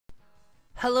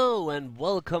Hello and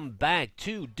welcome back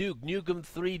to Duke Nukem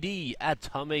 3D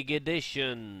Atomic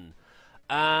Edition.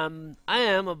 I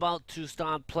am about to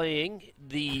start playing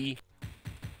the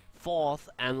fourth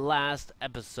and last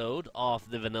episode of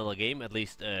the vanilla game, at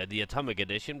least the Atomic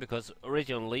Edition, because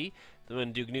originally,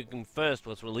 when Duke Nukem first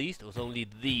was released, it was only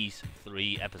these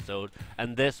 3 episodes,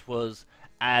 and this was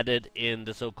added in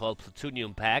the so-called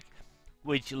Plutonium Pack,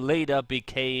 which later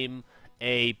became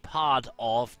a part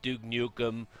of Duke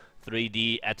Nukem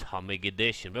 3D Atomic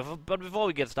Edition. But before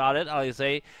we get started, I'll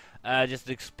say, just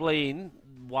explain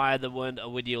why there weren't a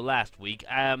video last week,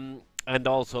 and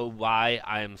also why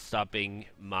I'm stopping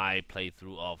my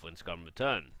playthrough of When Scum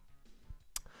Return.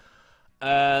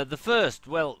 When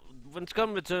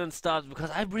Scum Return starts,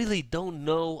 because I really don't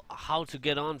know how to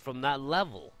get on from that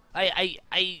level. I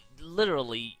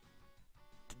literally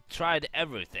tried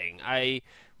everything. I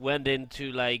went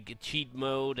into like cheat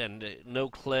mode and no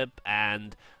clip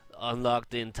and unlocked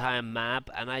the entire map,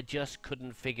 and I just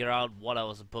couldn't figure out what I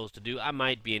was supposed to do. I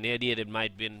might be an idiot, it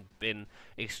might been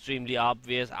extremely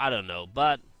obvious, I don't know,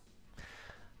 but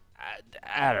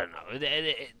I don't know.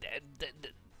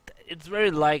 It's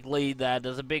very likely that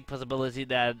there's a big possibility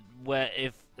that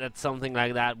that something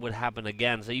like that would happen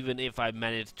again. So even if I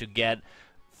manage to get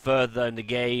further in the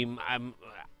game, I'm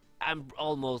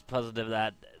almost positive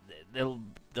that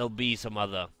there'll be some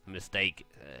other mistake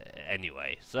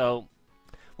anyway. So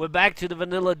we're back to the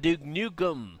vanilla Duke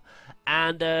Nukem,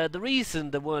 and the reason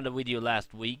there weren't a video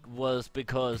last week was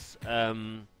because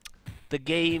the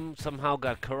game somehow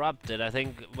got corrupted. I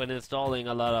think when installing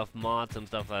a lot of mods and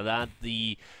stuff like that,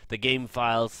 the game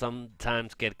files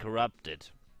sometimes get corrupted.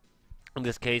 In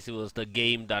this case, it was the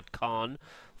game.con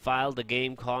file, the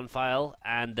game.con file,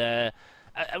 and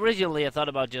originally I thought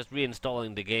about just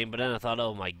reinstalling the game, but then I thought,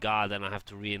 oh my god, then I have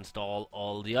to reinstall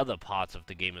all the other parts of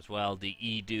the game as well,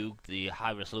 the Duke, the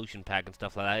high resolution pack and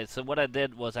stuff like that. So what I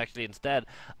did was actually instead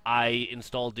I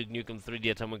installed Duke Nukem 3D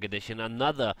Atomic Edition in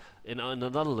another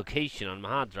location on my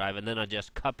hard drive, and then I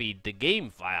just copied the game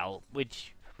file,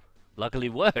 which luckily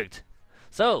worked.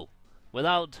 So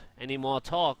without any more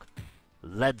talk,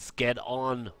 let's get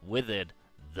on with it.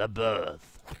 The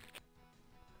birth.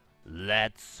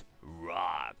 Let's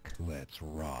rock. Let's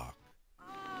rock.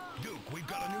 Duke, we've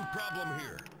got a new problem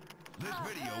here. This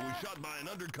video was shot by an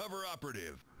undercover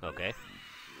operative. Okay.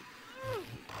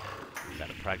 Got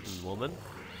a pregnant woman.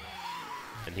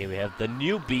 And here we have the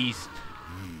new beast.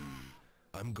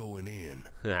 I'm going in.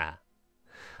 I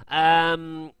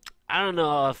don't know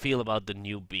how I feel about the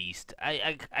new beast.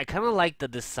 I kind of like the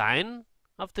design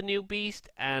of the new beast,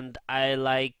 and I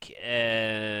like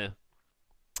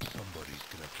Somebody's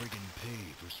gonna friggin'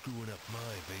 pay for screwing up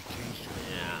my vacation.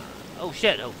 yeah. Oh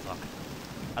shit, oh fuck.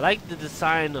 I like the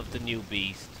design of the new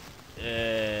beast.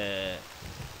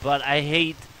 But I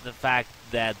hate the fact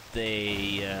that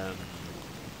they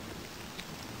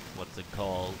what's it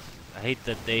called? I hate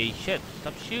that they shit,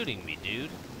 stop shooting me,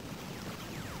 dude.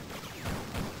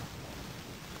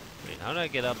 Wait, how do I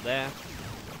get up there?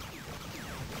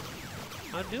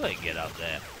 How do I get up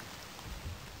there?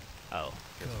 Oh,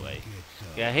 this way.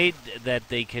 Yeah, I hate that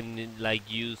they can like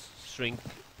use shrink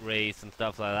rays and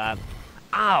stuff like that.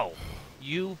 Ow!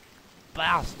 You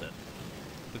bastard!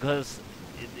 Because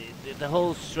the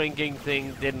whole shrinking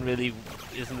thing isn't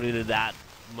really that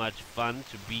much fun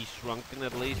to be shrunken,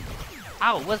 at least.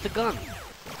 Ow! Where's the gun?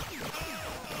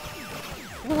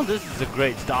 Well, this is a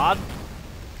great start.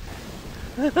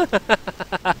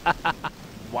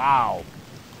 Wow!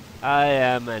 I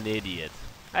am an idiot.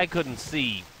 I couldn't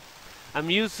see. I'm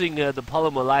using the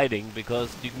polymer lighting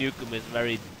because Duke Nukem is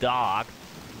very dark,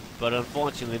 but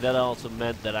unfortunately that also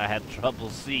meant that I had trouble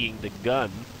seeing the gun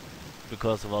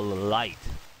because of all the light.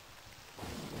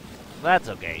 That's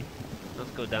okay.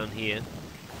 Let's go down here.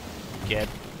 Get.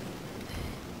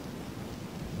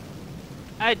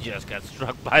 I just got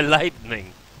struck by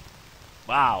lightning.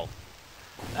 Wow.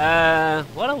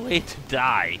 What a way to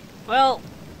die. Well,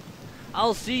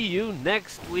 I'll see you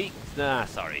next week.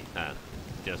 Sorry.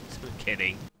 Just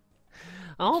kidding.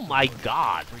 Oh my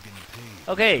god.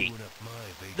 Okay.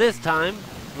 This time,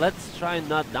 let's try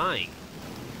not dying.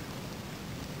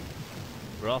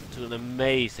 We're off to an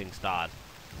amazing start.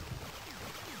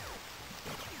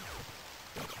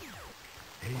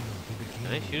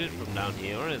 Can I shoot it from down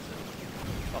here, or is it?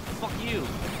 Oh, fuck you.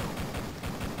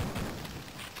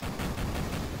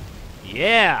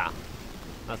 Yeah!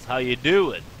 That's how you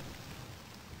do it.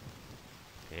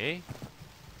 Okay.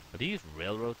 Are these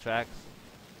railroad tracks?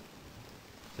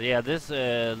 So yeah, this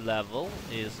level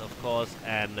is of course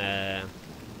an kind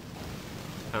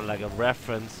of like a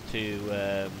reference to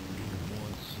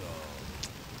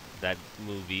that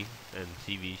movie and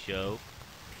TV show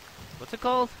What's it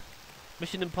called?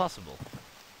 Mission Impossible.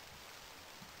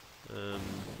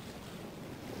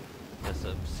 There's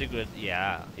a secret.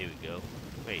 Yeah, here we go.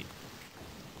 Wait.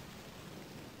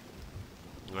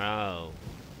 Oh,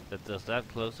 does that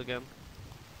close again?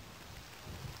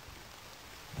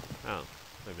 Oh,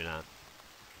 maybe not.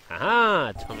 Haha!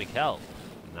 Atomic health.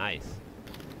 Nice.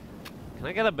 Can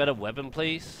I get a better weapon,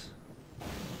 please?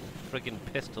 Freaking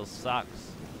pistol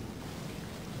sucks.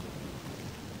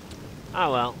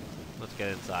 Oh well. Let's get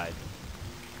inside.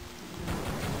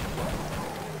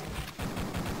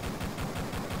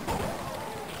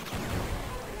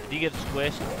 Did you get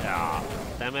squished? Ah,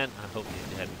 damn it. I hope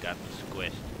you hadn't gotten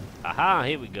squished. Aha,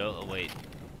 here we go. Oh, wait.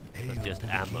 That's just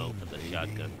ammo for the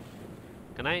shotgun.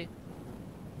 Can I?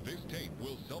 This tape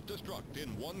will self-destruct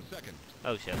in 1 second.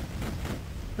 Oh, shit.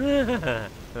 Okay,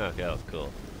 that was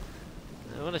cool.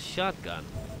 What a shotgun.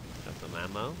 Got some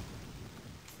ammo.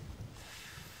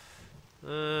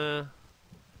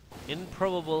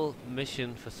 Improbable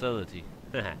mission facility.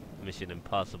 Mission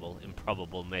impossible.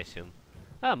 Improbable mission.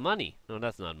 Ah, money. No,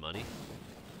 that's not money.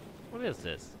 What is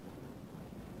this?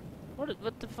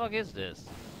 What the fuck is this?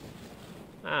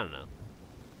 I don't know.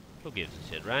 Who gives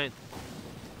a shit, right?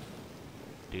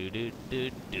 Do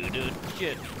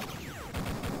shit.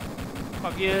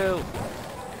 Fuck you!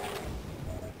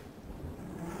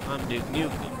 I'm Duke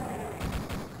Nukem.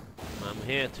 I'm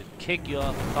here to kick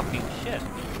your fucking shit.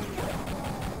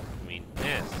 I mean,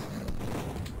 yes.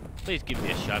 Please give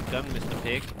me a shotgun, Mr.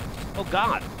 Pig. Oh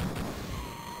god!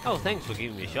 Oh, thanks for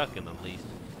giving me a shotgun at least.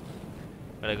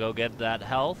 Better go get that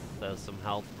health. There's some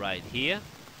health right here.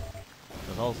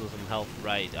 There's also some health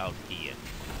right out here.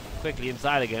 Quickly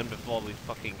inside again before we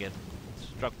fucking get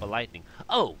struck by lightning.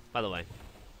 Oh, by the way,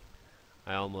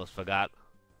 I almost forgot.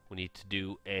 We need to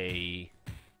do a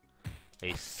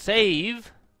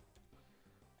save.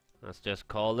 Let's just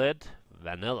call it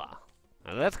vanilla.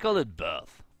 And let's call it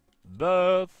birth.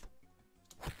 Birth.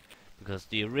 Because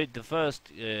the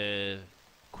first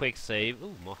quick save.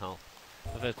 Ooh, more health.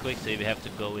 The first quick save, you have to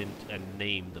go in and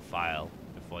name the file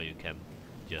before you can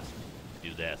just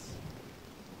do this.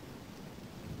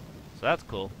 So that's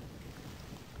cool.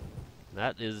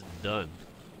 That is done.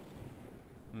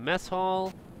 Mess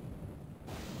hall.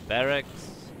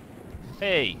 Barracks.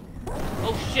 Hey!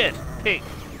 Oh shit! Pig!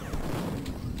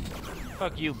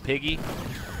 Fuck you, piggy.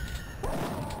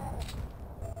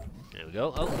 There we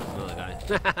go. Oh, another guy.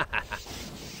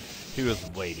 He was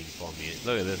waiting for me.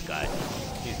 Look at this guy.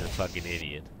 He's a fucking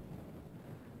idiot.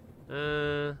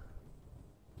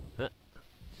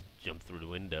 Jump through the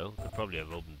window. Could probably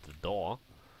have opened the door.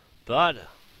 But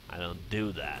I don't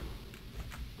do that.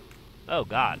 Oh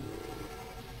god.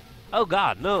 Oh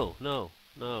god, no, no,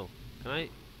 no. Can I?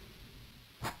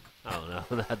 Oh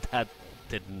no, that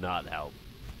did not help.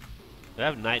 Do I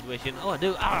have night vision? Oh I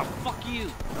do. Ah, fuck you!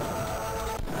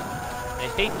 I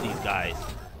hate these guys.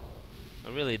 I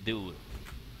really do.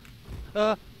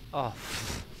 Oh.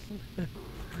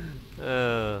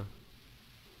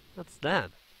 What's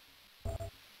that?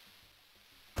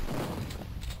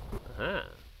 Aha.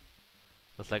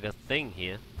 Looks like a thing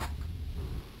here.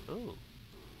 Oh.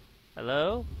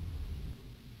 Hello?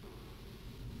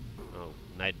 Oh,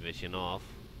 night vision off.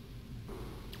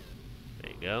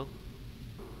 There you go.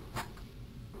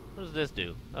 What does this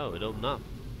do? Oh, it opened up.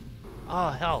 Oh,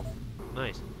 health.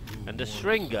 Nice. And the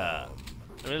Shrinker.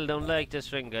 I really don't like the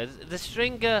Shrinker. The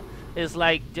Shrinker is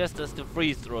like just as the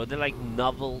freeze thrower. They're like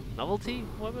novelty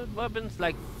weapons,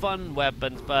 like fun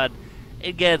weapons, but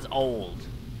it gets old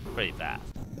pretty fast.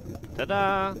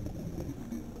 Ta-da!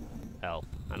 Health.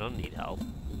 I don't need health.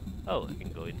 Oh, I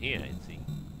can go in here and see.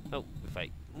 Oh, if I...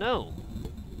 No!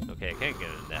 Okay, I can't get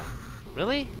in there.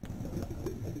 Really?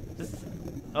 This...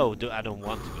 Oh, I don't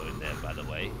want to go in there, by the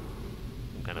way.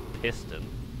 Some kind of piston.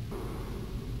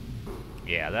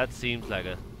 Yeah, that seems like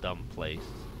a dumb place.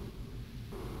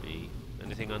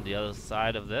 Anything on the other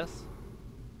side of this?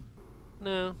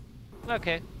 No.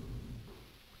 Okay.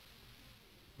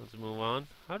 Let's move on.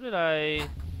 How did I...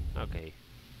 Okay.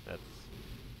 That's...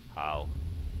 How.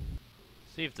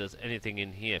 See if there's anything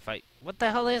in here. If I... What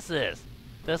the hell is this?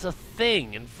 There's a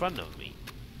thing in front of me.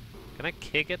 Can I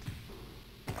kick it?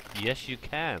 Yes, you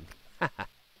can.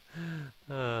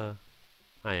 I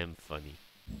am funny.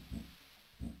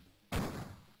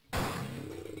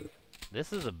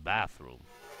 This is a bathroom.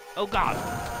 Oh god!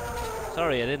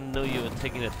 Sorry, I didn't know you were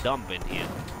taking a dump in here.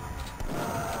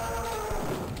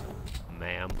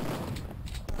 Ma'am.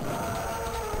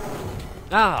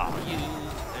 Ah, you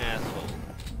asshole.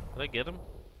 Did I get him?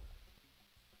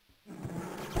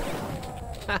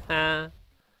 Haha.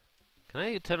 Can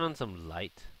I turn on some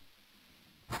light?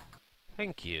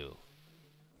 Thank you.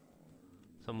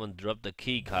 Someone dropped the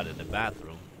key card in the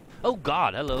bathroom. Oh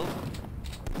God, hello.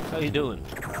 How you doing?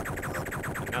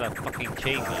 I got a fucking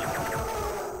chain gun.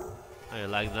 How you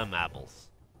like them apples?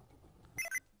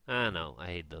 I know, I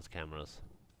hate those cameras.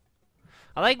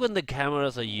 I like when the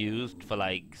cameras are used for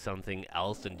like something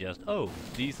else than just, oh,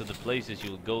 these are the places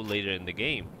you'll go later in the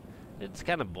game. It's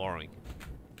kind of boring.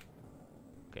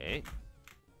 Okay.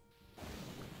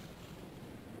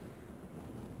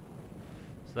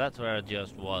 So that's where I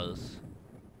just was.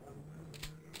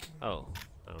 Oh,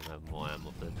 I don't have more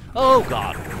ammo for this. Oh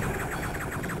God!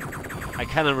 I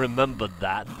kind of remembered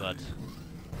that, but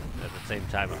at the same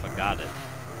time I forgot it.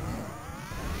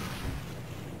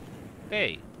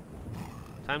 Okay.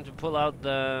 Time to pull out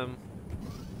the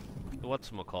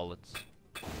whatchamacallits.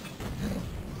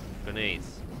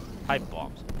 Grenades. Pipe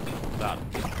bombs. Got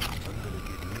it.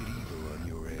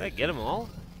 Did I get them all?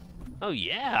 Oh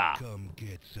yeah!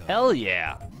 Hell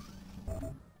yeah!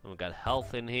 We got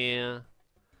health in here.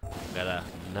 We got a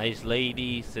nice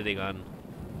lady sitting on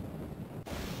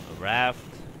a raft.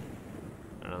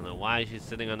 I don't know why she's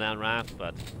sitting on that raft,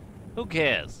 but who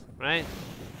cares, right?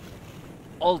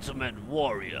 Ultimate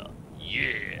warrior,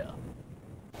 yeah!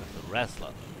 That's a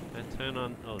wrestler. Can I turn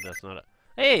on? Oh, that's not a.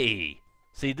 Hey!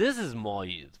 See, this is more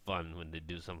fun when they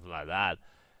do something like that.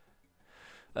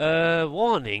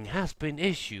 Warning has been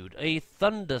issued. A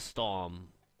thunderstorm.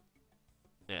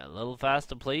 Yeah, a little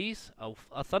faster, please.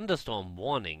 A thunderstorm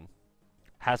warning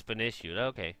has been issued.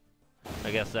 Okay.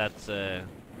 I guess that's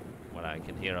what I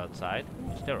can hear outside.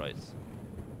 Steroids.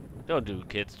 Don't do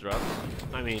kids drugs.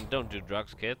 I mean, don't do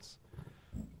drugs, kids.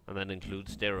 And that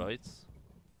includes steroids.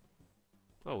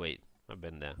 Oh wait, I've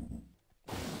been there.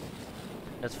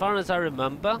 As far as I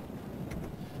remember,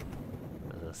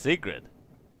 there's a secret.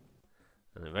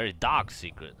 And a very dark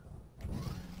secret.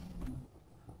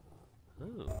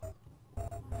 Oh.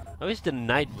 I wish the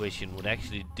night vision would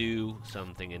actually do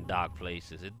something in dark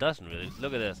places. It doesn't really.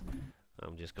 Look at this.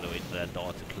 I'm just gonna wait for that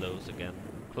door to close again.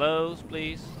 Close,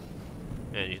 please.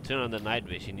 And you turn on the night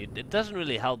vision. It doesn't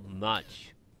really help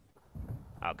much.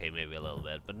 Okay, maybe a little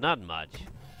bit, but not much.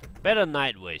 Better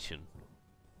night vision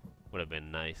would have been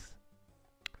nice.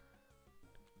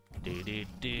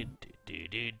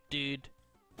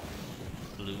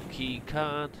 Blue key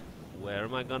card. Where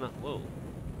am I gonna? Whoa.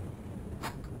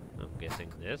 I'm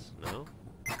guessing this. No.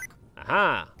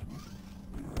 Aha!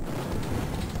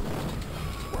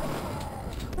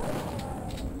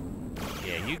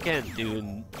 Yeah, you can't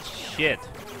do shit.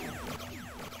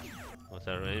 Was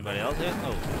there anybody else here?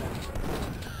 Oh.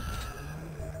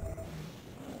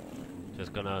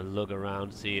 Just gonna look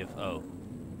around, see if. Oh.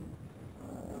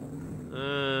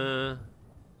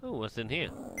 Oh, what's in here?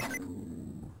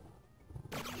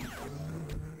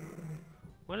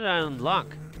 What did I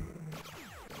unlock?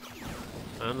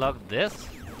 I unlocked this?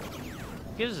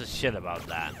 Who gives a shit about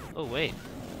that? Oh, wait.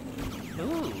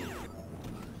 Ooh.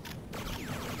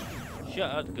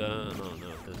 Shotgun. Oh,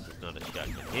 no, this is not a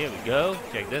shotgun. Here we go.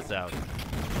 Check this out.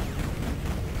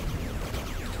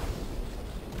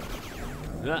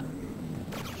 Yeah.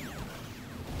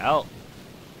 Health.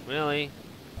 Really?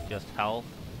 Just health?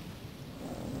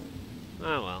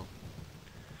 Oh, well.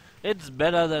 It's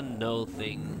better than no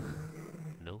thing.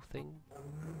 No thing?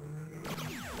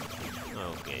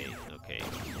 Okay, okay.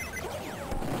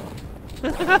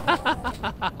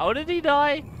 How did he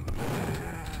die?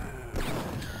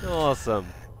 Awesome.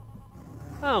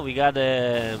 Oh, we got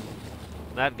that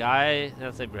guy.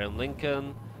 That's Abraham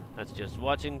Lincoln. That's just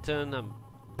Washington. Oh,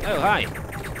 hi.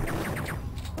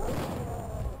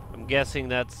 I'm guessing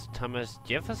that's Thomas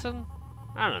Jefferson?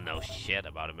 I don't know shit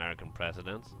about American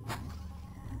presidents.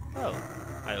 Oh,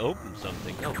 I opened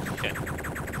something. Oh, shit.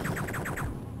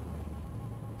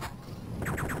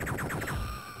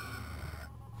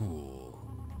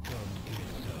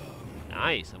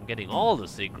 Nice, I'm getting all the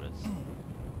secrets.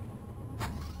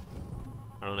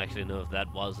 I don't actually know if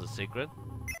that was a secret.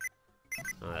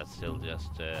 No, that's still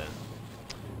just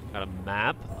got a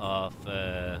map of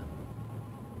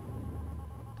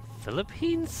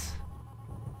Philippines?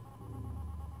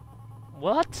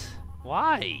 What?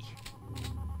 Why?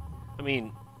 I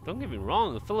mean, don't get me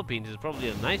wrong, the Philippines is probably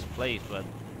a nice place, but...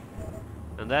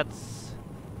 And that's...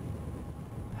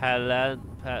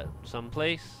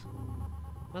 someplace?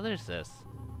 What is this?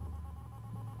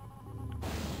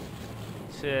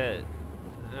 I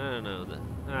don't know.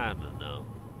 I don't know.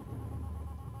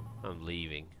 I'm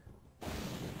leaving.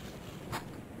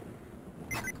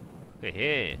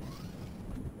 Hey.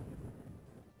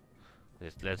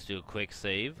 Let's do a quick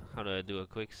save. How do I do a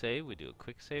quick save? We do a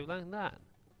quick save like that.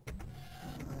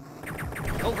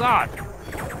 Oh God!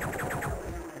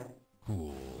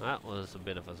 That was a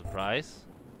bit of a surprise.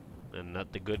 and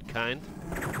not the good kind.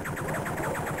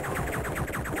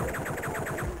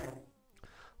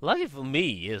 Lucky for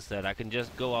me is that I can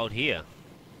just go out here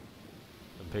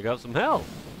and pick up some health.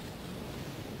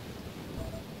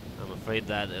 I'm afraid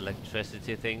that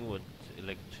electricity thing would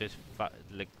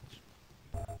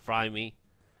fry me.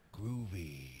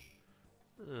 Groovy.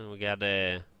 We got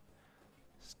a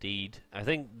steed. I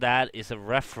think that is a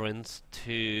reference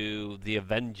to the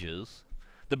Avengers,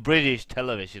 the British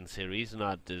television series,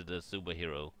 not the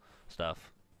superhero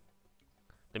stuff.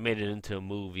 They made it into a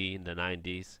movie in the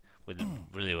 90s, but it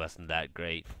really wasn't that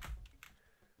great.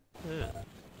 Yeah.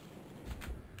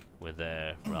 With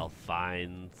Ralph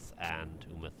Fiennes and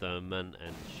Uma Thurman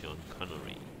and Sean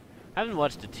Connery. I haven't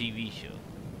watched the TV show.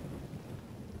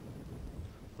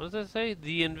 What does that say?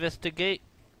 The investigation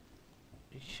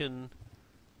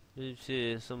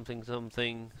is something.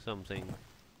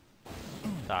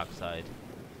 Dark side.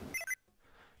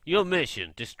 Your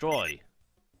mission: destroy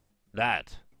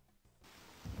that.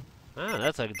 Ah,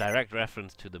 that's a direct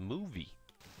reference to the movie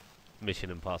Mission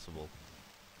Impossible.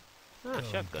 Ah,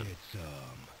 shotgun. Get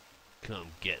some. Come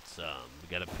get some. We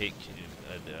got a picture,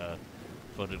 a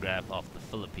photograph of the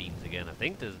Philippines again. I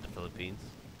think this is the Philippines.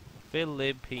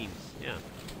 Philippines, yeah.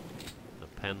 A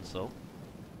pencil.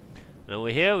 And over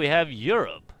here we have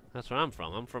Europe. That's where I'm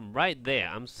from. I'm from right there.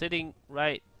 I'm sitting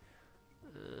right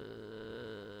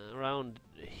around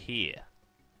here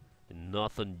in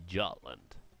northern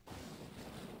Jutland.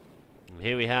 And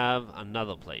here we have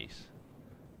another place.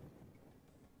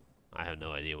 I have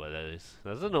no idea what that is.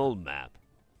 That's an old map.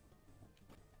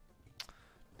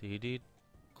 Groovy.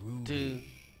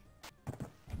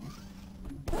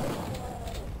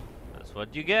 That's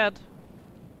what you get.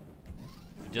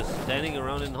 Just standing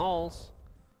around in halls.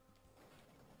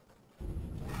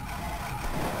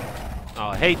 Oh,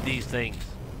 I hate these things.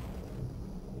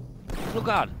 Oh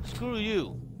God, screw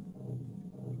you.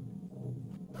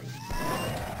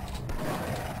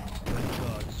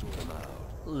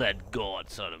 Let God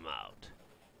sort them out.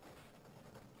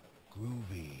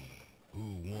 Groovy.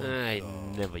 Who wants I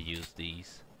some? never use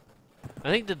these. I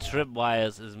think the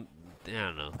tripwires is, I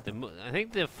don't know. I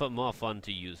think they're more fun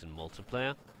to use in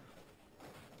multiplayer.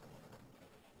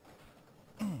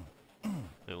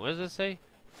 Wait, what does it say?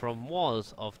 From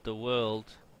Wars of the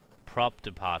World Prop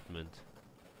Department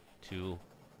to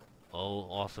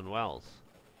Orson Welles.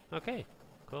 Okay,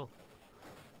 cool.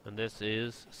 And this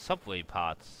is subway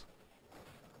parts.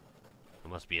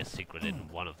 There must be a secret in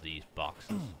one of these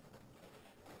boxes.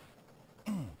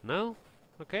 No?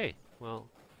 Okay, well.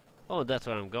 Oh, that's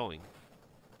where I'm going.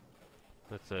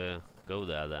 Let's go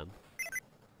there then.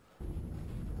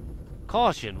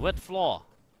 Caution, wet floor.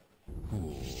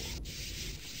 Cool.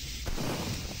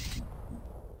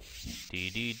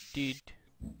 Dee.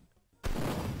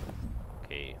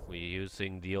 Okay, we're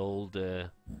using the old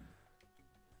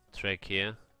trick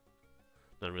here.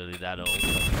 Not really that old.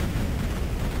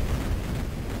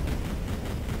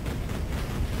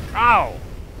 Ow!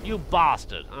 You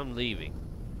bastard! I'm leaving.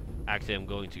 Actually, I'm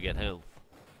going to get health.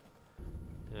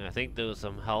 I think there was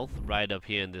some health right up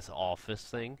here in this office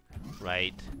thing.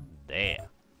 Right there.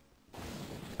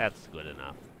 That's good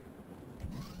enough.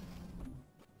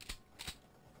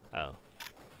 Oh.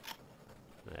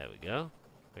 There we go.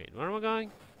 Wait, where am I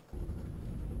going?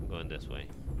 I'm going this way.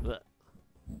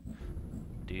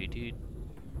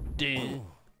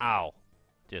 Ow.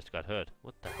 Just got hurt.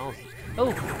 What the hell?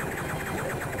 Oh!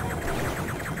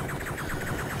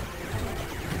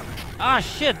 Ah,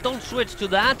 shit! Don't switch to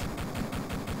that!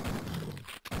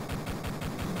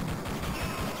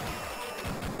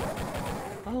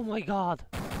 Oh my god!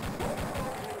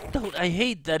 Don't, I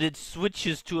hate that it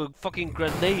switches to a fucking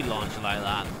grenade launcher like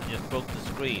that. I just broke the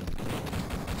screen.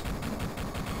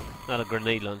 Not a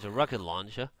grenade launcher, rocket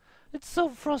launcher. It's so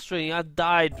frustrating. I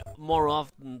died more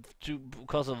often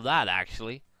because of that,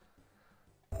 actually.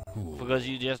 Cool. Because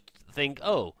you just think,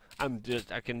 oh, I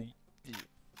can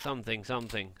something.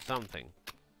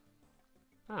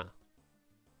 Ah.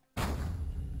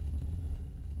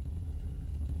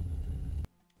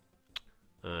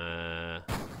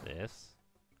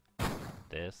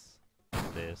 This.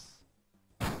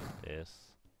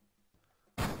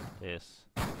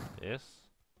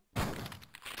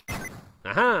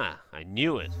 Aha! I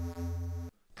knew it.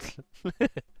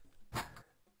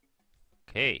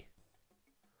 Okay.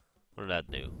 What did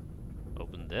that do?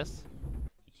 Open this?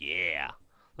 Yeah.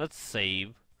 Let's save.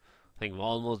 I think we're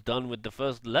almost done with the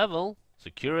first level.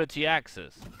 Security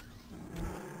access.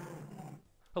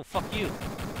 Oh, fuck you.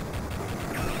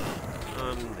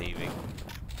 I'm leaving.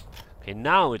 Okay,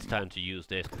 now it's time to use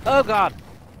this. Oh god!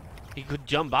 He could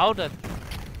jump out at...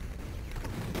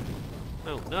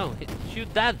 Oh no,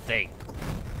 shoot that thing!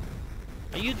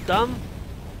 Are you dumb?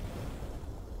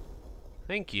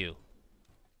 Thank you.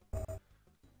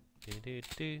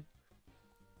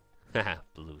 Haha,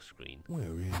 blue screen.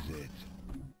 Where is it?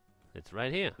 It's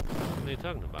right here. What are you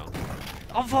talking about?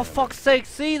 Oh, for fuck's sake,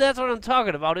 see? That's what I'm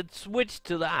talking about. It switched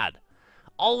to that.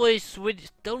 Always switch.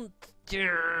 Don't.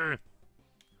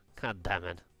 God damn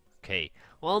it. Okay,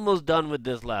 we're almost done with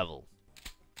this level.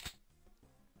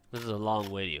 This is a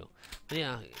long video. But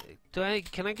yeah,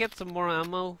 can I get some more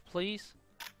ammo, please?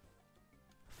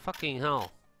 Fucking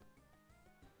hell.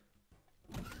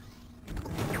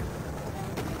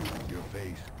 Your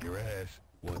face, your ass.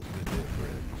 What's the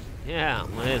difference? Yeah,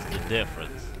 what is the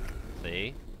difference?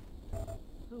 See?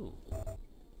 Ooh.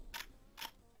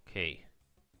 Okay.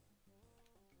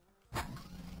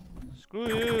 Screw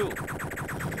you!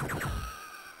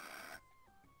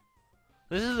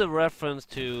 This is a reference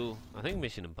to, I think,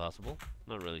 Mission Impossible.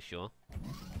 Not really sure.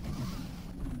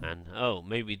 And, oh,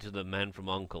 maybe to The Man from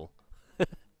U.N.C.L.E.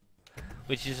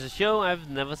 Which is a show I've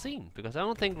never seen, because I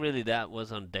don't think really that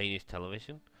was on Danish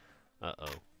television. Uh-oh.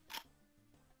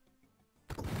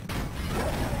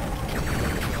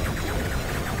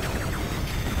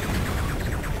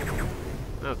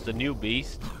 That's the new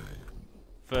beast.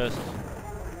 First.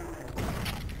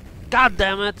 God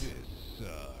damn it! This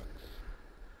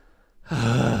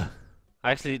sucks.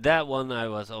 Actually, that one I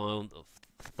was on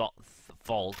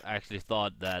fault. I actually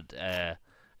thought that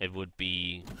I would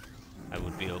be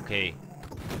okay.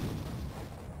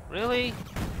 Really?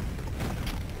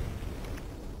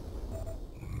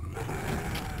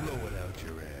 Blow it out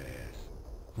your ass.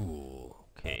 Cool.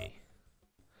 Okay.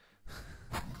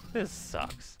 This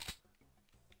sucks.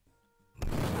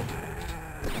 There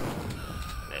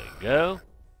we go.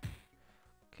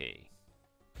 Okay.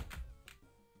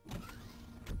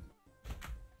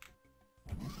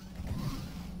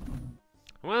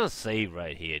 I'm gonna save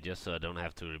right here just so I don't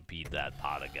have to repeat that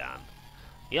part again.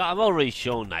 Yeah, I've already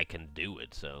shown I can do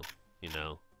it, so, you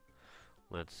know.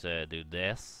 Let's do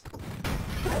this.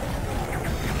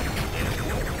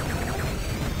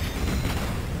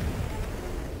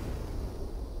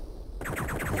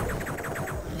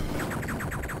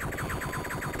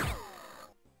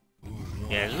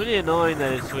 Yeah, it's really annoying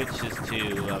that it switches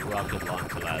to a rocket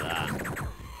launcher like that.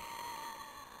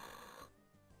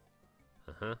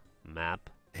 Uh-huh. Map.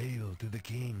 Hail to the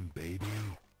king, baby.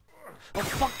 Oh,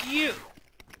 fuck you!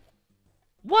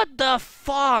 What the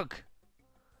fuck?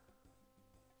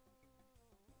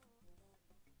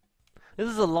 This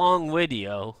is a long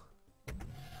video.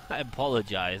 I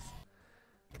apologize.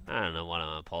 I don't know what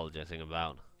I'm apologizing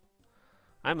about.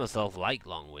 I myself like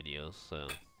long videos, so...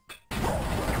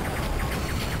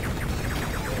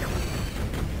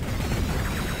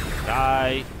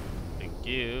 Die! Thank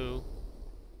you.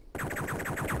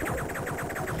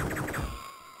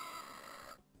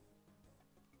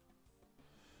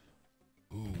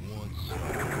 Who wants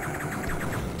some?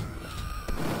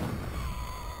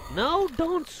 No,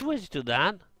 don't switch to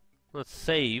that. Let's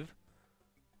save.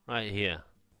 Right here.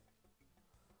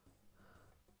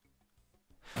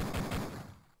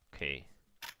 Okay.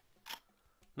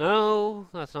 No,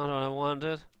 that's not what I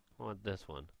wanted. I want this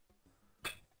one.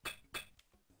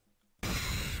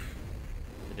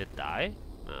 Did it die?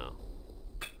 No.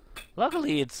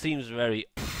 Luckily, it seems very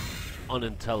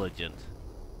unintelligent.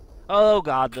 Oh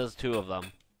god, there's two of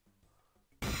them.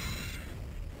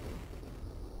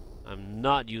 I'm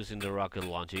not using the rocket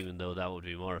launch, even though that would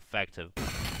be more effective.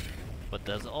 But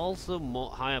there's also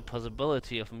more higher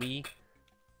possibility of me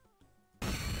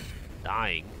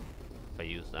dying if I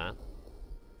use that.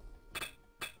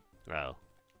 Oh.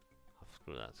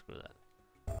 Screw that, screw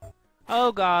that.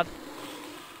 Oh god!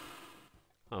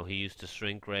 Oh, he used a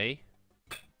shrink ray.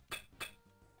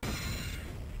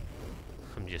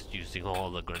 I'm just using all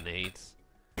the grenades.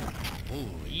 Holy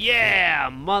Yeah,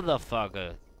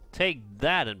 motherfucker! Take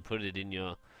that and put it in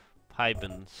your pipe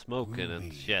and smoke it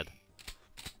and shit.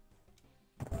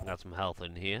 Got some health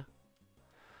in here.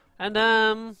 And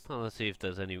well, let's see if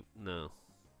there's any... No.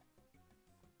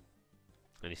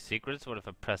 Any secrets? What if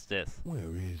I press this?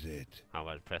 Where is it? How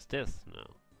about I press this? No.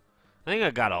 I think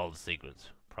I got all the secrets,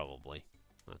 probably.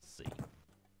 Let's see.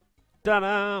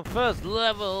 Ta-da! First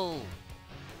level!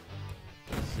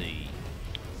 Let's see.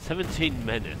 17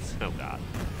 minutes. Oh god.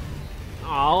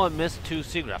 Oh, I missed 2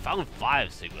 secrets. I found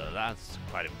 5 secrets. That's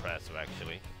quite impressive,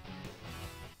 actually.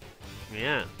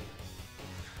 Yeah.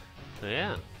 So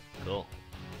yeah, cool.